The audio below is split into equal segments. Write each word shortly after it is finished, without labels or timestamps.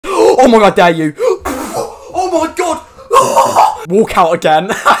Oh my god, dare you. Oh my god. Walkout again.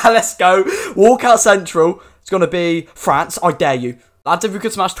 Let's go. Walkout Central. It's going to be France. I dare you. Lads, if we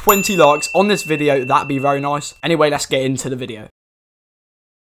could smash 20 likes on this video, that'd be very nice. Anyway, let's get into the video.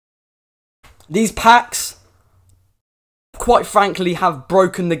 These packs, quite frankly, have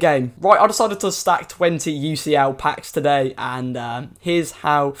broken the game. Right, I decided to stack 20 UCL packs today, and here's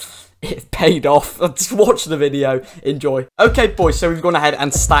how it paid off. Just watch the video, enjoy. Okay, boys, so we've gone ahead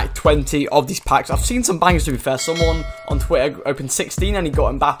and stacked 20 of these packs. I've seen some bangers, to be fair. Someone on Twitter opened 16 and he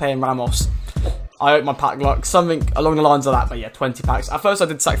got Mbappe and Ramos. I hope my pack luck, something along the lines of that, but yeah, 20 packs. At first I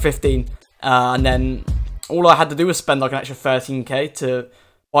did stack 15, and then all I had to do was spend like an extra 13k to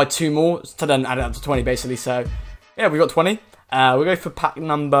buy 2 more, to then add it up to 20 basically. So yeah, we got 20. We'll go for pack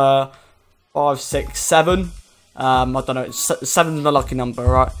number 5, 6, 7. I don't know, 7's the lucky number,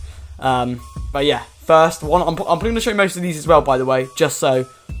 right? But yeah, first one, I'm going to show you most of these as well, by the way, just so,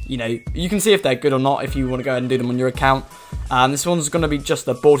 you know, you can see if they're good or not if you want to go ahead and do them on your account. This one's going to be just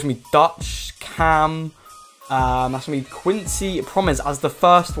the board. It's going to be Dutch, Cam, that's going to be Quincy Promise as the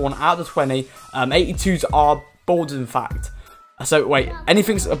first one out of the 20. 82s are boards, in fact. So, wait,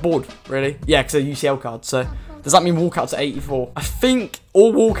 anything's a board, really? Yeah, because they're UCL cards, so does that mean walkout to 84? I think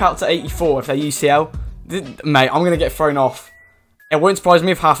all walkout to 84 if they're UCL. Mate, I'm going to get thrown off. It won't surprise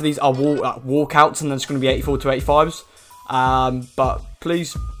me if half of these are walkouts and then it's going to be 84 to 85s. But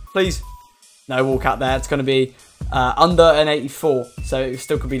please, no walkout there. It's going to be under an 84. So it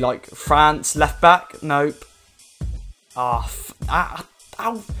still could be like France, left back. Nope. Right,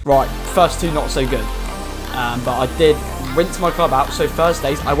 first 2 not so good. But I did rinse my club out. So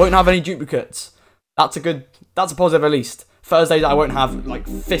Thursdays, I won't have any duplicates. That's a positive at least. Thursdays, I won't have like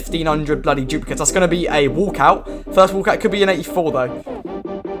 1,500 bloody duplicates. That's going to be a walkout. First walkout could be an 84 though.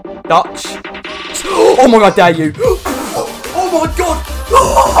 Dutch. Oh my god, dare you. Oh my god.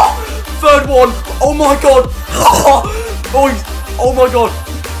 Third one. Oh my god. Boys. Oh my god.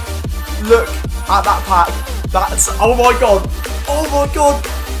 Look at that pack. That's, oh my god. Oh my god.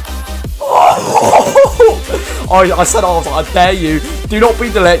 I said, I was like, I dare you. Do not be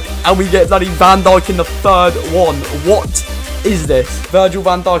delayed. And we get bloody Van Dijk in the third one. What is this? Virgil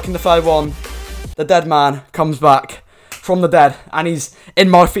van Dijk in the third one. The dead man comes back from the dead. And he's in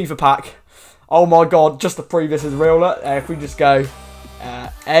my FIFA pack. Oh my god. Just to prove this is real. If we just go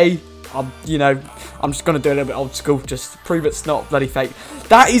you know, I'm just going to do a little bit old school. Just to prove it's not bloody fake.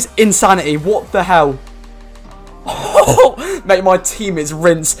 That is insanity. What the hell? Mate, my team is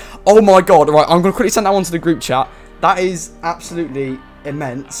rinsed. Oh my god. Right, I'm going to quickly send that one to the group chat. That is absolutely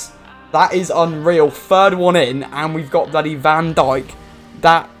immense. That is unreal. Third one in, and we've got bloody Van Dijk.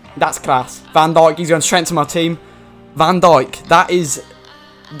 That's class. Van Dijk, he's going straight to my team. Van Dijk, that is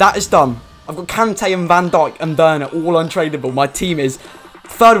done. I've got Kante and Van Dijk and Burner, all untradeable. My team is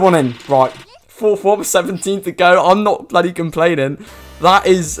third one in. Right, 4th one, 17 to go. I'm not bloody complaining. That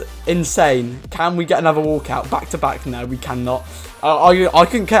is insane. Can we get another walkout? Back to back? No, we cannot. I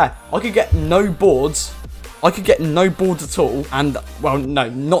couldn't care. I could get no boards. I could get no boards at all. And, well, no,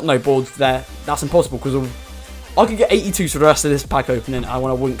 not no boards there. That's impossible because I could get 82s for the rest of this pack opening. I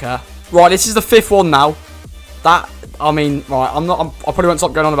wouldn't care. Right, this is the 5th one now. I mean, right, I probably won't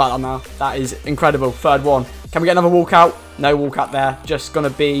stop going on about that now. That is incredible. Third one. Can we get another walkout? No walkout there. Just going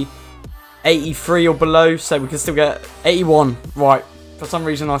to be 83 or below. So we can still get 81. Right. For some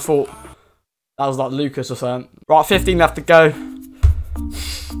reason, I thought that was like Lucas or something. Right, 15 left to go.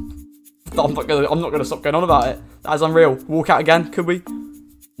 I'm not gonna stop going on about it. That is unreal. Walkout again, could we?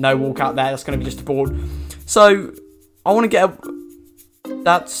 No walkout there. That's gonna be just a board. So I want to get a.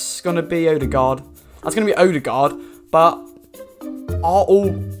 That's gonna be Odegaard. That's gonna be Odegaard. But are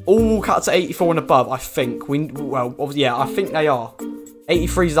all walkouts at 84 and above? I think well, obviously, yeah, I think they are.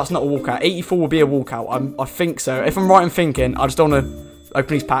 83s, that's not a walkout. 84 will be a walkout. I think so. If I'm right in thinking, I just don't want to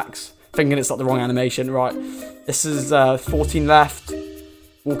open these packs thinking it's like the wrong animation. Right, this is 14 left.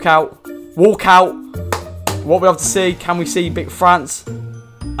 Walkout. What we have to see? Can we see big France?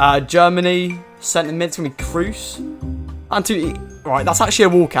 Germany. Centre mid's gonna be Cruz. And right, that's actually a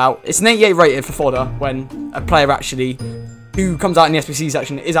walkout. It's an 88 rated for fodder when a player actually who comes out in the SBC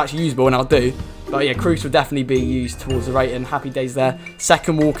section is actually usable, and I'll do. But yeah, Cruz will definitely be used towards the rating. Happy days there.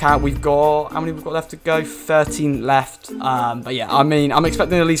 Second walkout, we've got, how many we've got left to go? 13 left. But yeah, I mean, I'm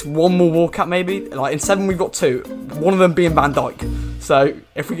expecting at least one more walkout maybe. Like in 7, we've got 2. One of them being Van Dijk. So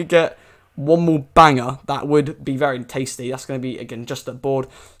if we could get one more banger, that would be very tasty. That's going to be, again, just a board.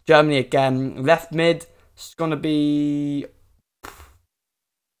 Germany again. Left mid, it's going to be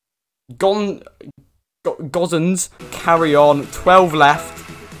Gozens. Carry on. 12 left.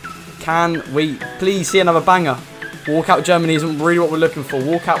 Can we please see another banger? Walkout Germany isn't really what we're looking for.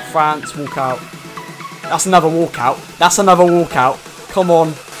 Walkout France, walkout. That's another walkout. That's another walkout. Come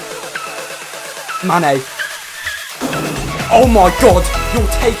on. Mane. Oh my god, you're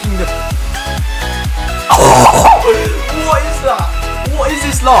taking the... Oh, what is that? What is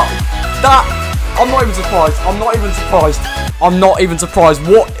this like? That... I'm not even surprised. I'm not even surprised. I'm not even surprised.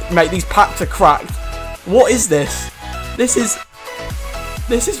 What? Mate, these packs are cracked. What is this? This is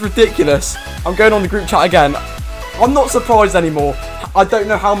ridiculous. I'm going on the group chat again. I'm not surprised anymore. I don't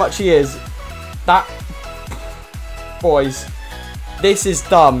know how much he is. That... Boys. This is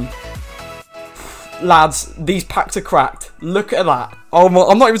dumb. Lads, these packs are cracked. Look at that. Oh my,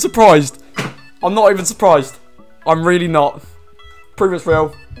 I'm not even surprised. I'm not even surprised. I'm really not. Prove it's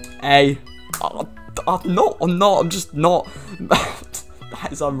real. I'm not. I'm just not. That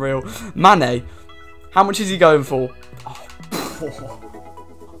is unreal. Mane. How much is he going for? Oh.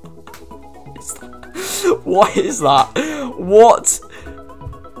 What is that? What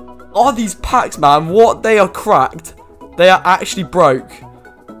are these packs, man? What? They are cracked. They are actually broke.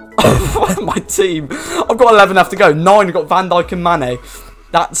 My team. I've got 11 left to go. 9. I've got Van Dijk and Mane.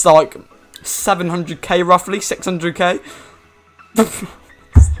 That's like 700k roughly. 600k.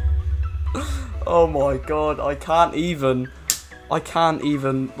 Oh my god. I can't even. Like,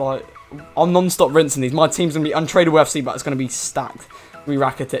 I'm non-stop rinsing these. My team's going to be untradeable FC, but it's going to be stacked. We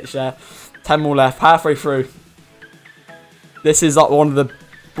Rakitic there. 10 more left. Halfway through. This is like one of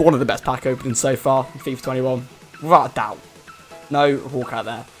the best pack openings so far in FIFA 21. Without a doubt. No walkout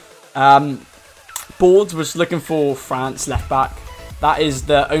there. Boards, we're just looking for France left back. That is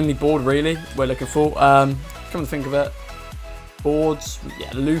the only board really we're looking for. Come to think of it. Boards, yeah,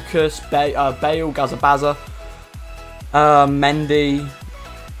 Lucas, Bale, Gazabaza, Mendy.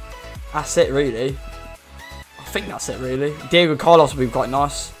 That's it really. I think that's it really. Diego Carlos would be quite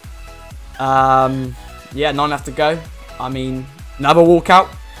nice. Yeah, 9 left to go. I mean, another walkout.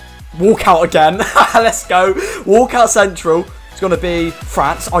 Walkout again. Let's go. Walkout central. It's going to be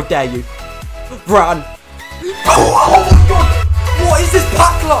France. I dare you. Run. Oh my god. What is this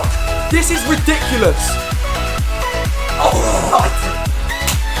pack lock? This is ridiculous. Oh,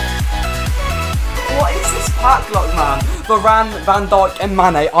 what is this pack lock, man? Varane, Van Dijk and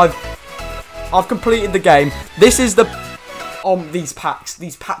Mane. I've completed the game. This is the... these packs.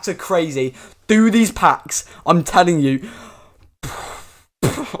 These packs are crazy. Do these packs. I'm telling you.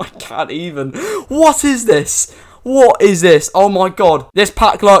 I can't even. What is this? What is this? Oh my god. This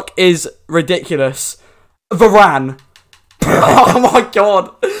pack luck is ridiculous. Varane. Oh my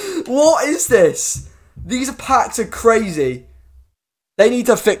god. What is this? These packs are crazy. They need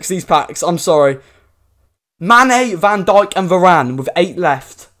to fix these packs. I'm sorry. Mane, Van Dijk and Varane with 8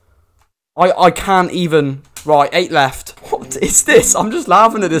 left. I can't even... Right, 8 left. What is this? I'm just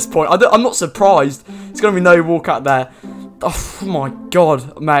laughing at this point. I'm not surprised. It's going to be no walkout there. Oh my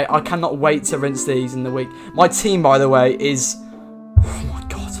god, mate. I cannot wait to rinse these in the week. My team, by the way, is... Oh my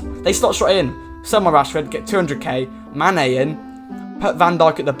god. They slot straight in. Sell my Rashford, get 200k. Mane in. Put Van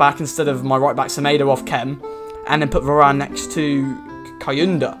Dijk at the back instead of my right back Semedo off Kem. And then put Varane next to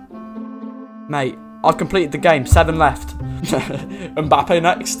Kayunda. Mate, I've completed the game. 7 left. Mbappe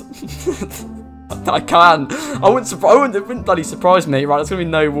next. I can. It wouldn't bloody surprise me. Right, there's going to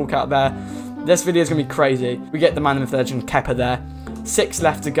be no walkout there. This video is going to be crazy. We get the man of the legend, Kepa there. 6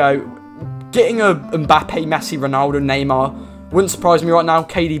 left to go. Getting a Mbappe, Messi, Ronaldo, Neymar. Wouldn't surprise me right now.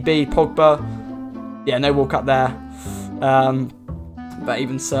 KDB, Pogba. Yeah, no walkout there. But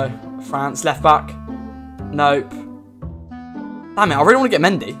even so. France, left back. Nope. Damn it, I really want to get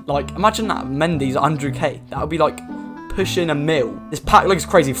Mendy. Like, imagine that. Mendy's 100k. That would be like pushing a mil. This pack looks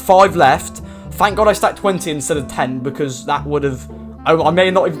crazy. 5 left. Thank God I stacked 20 instead of 10 because that would have... I may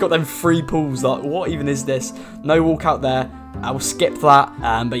not even got them 3 pulls. Like, what even is this? No walkout there. I will skip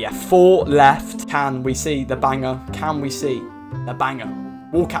that. But yeah, 4 left. Can we see the banger? Can we see the banger?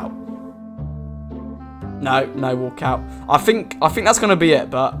 Walkout. No walkout. I think that's gonna be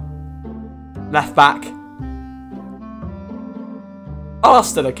it. But left back. Oh, that's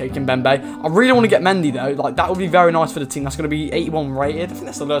still okay, Kimpembe. I really want to get Mendy though. Like, that would be very nice for the team. That's going to be 81 rated. I think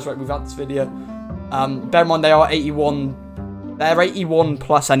that's the lowest rate we've had this video. Bear in mind they are 81. They're 81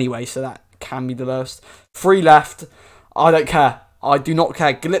 plus anyway, so that can be the lowest. 3 left. I don't care. I do not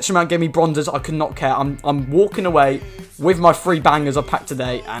care. Glitchman gave me bronzes. I could not care. I'm walking away with my 3 bangers I packed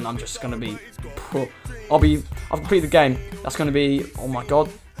today, and I'm just going to be... I've completed the game. That's going to be... Oh my god.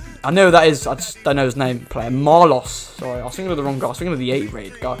 I know who that is. I just don't know his name. Player Marlos. Sorry, I was thinking of the wrong guy. I was thinking of the 8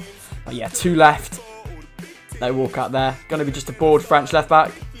 rated guy. But yeah, 2 left. No walkout there. Going to be just a board French left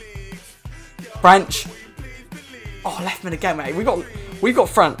back. French. Oh, left mid again, mate. We got we got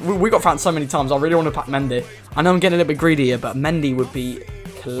France so many times. I really want to pack Mendy. I know I'm getting a little bit greedy here, but Mendy would be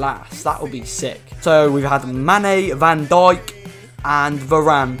class. That would be sick. So we've had Mane, Van Dijk, and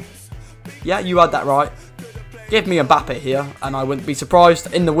Varane. Yeah, you had that right. Give me a Mbappe here, and I wouldn't be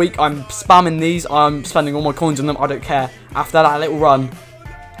surprised. In the week, I'm spamming these. I'm spending all my coins on them. I don't care. After that little run,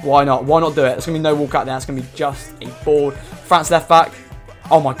 why not? Why not do it? It's going to be no walkout there. It's going to be just a board. France left back.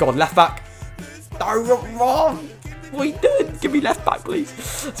 Oh my god, left back. No, wrong. What are you doing? Give me left back, please.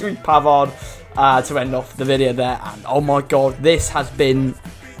 It's going to be Pavard to end off the video there. And oh my god, this has been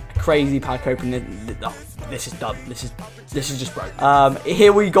a crazy pack opening. Oh, this is done. This is just broke.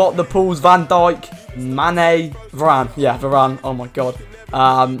 Here we got the pools: Van Dijk, Mane, Varane. Yeah, Varane. Oh my god.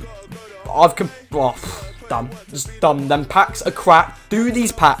 Done. Just done. Them packs are crap. Do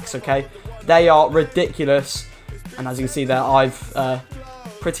these packs, okay? They are ridiculous. And as you can see there, I've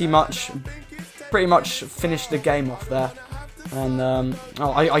pretty much finished the game off there. And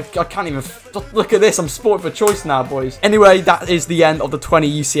I can't even look at this. I'm sporting for choice now, boys. Anyway, that is the end of the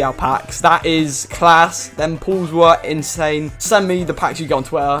 20 UCL packs. That is class. Them pulls were insane. Send me the packs you get on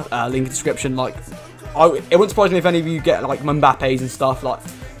Twitter. Link in the description. Like, it wouldn't surprise me if any of you get like Mbappe's and stuff. Like,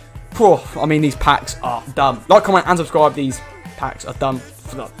 I mean, these packs are done. Like, comment, and subscribe. These packs are done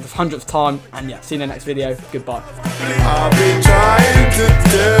for the 100th time. And yeah, see you in the next video. Goodbye. I've been trying to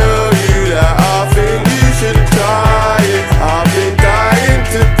tell you that I think you should try.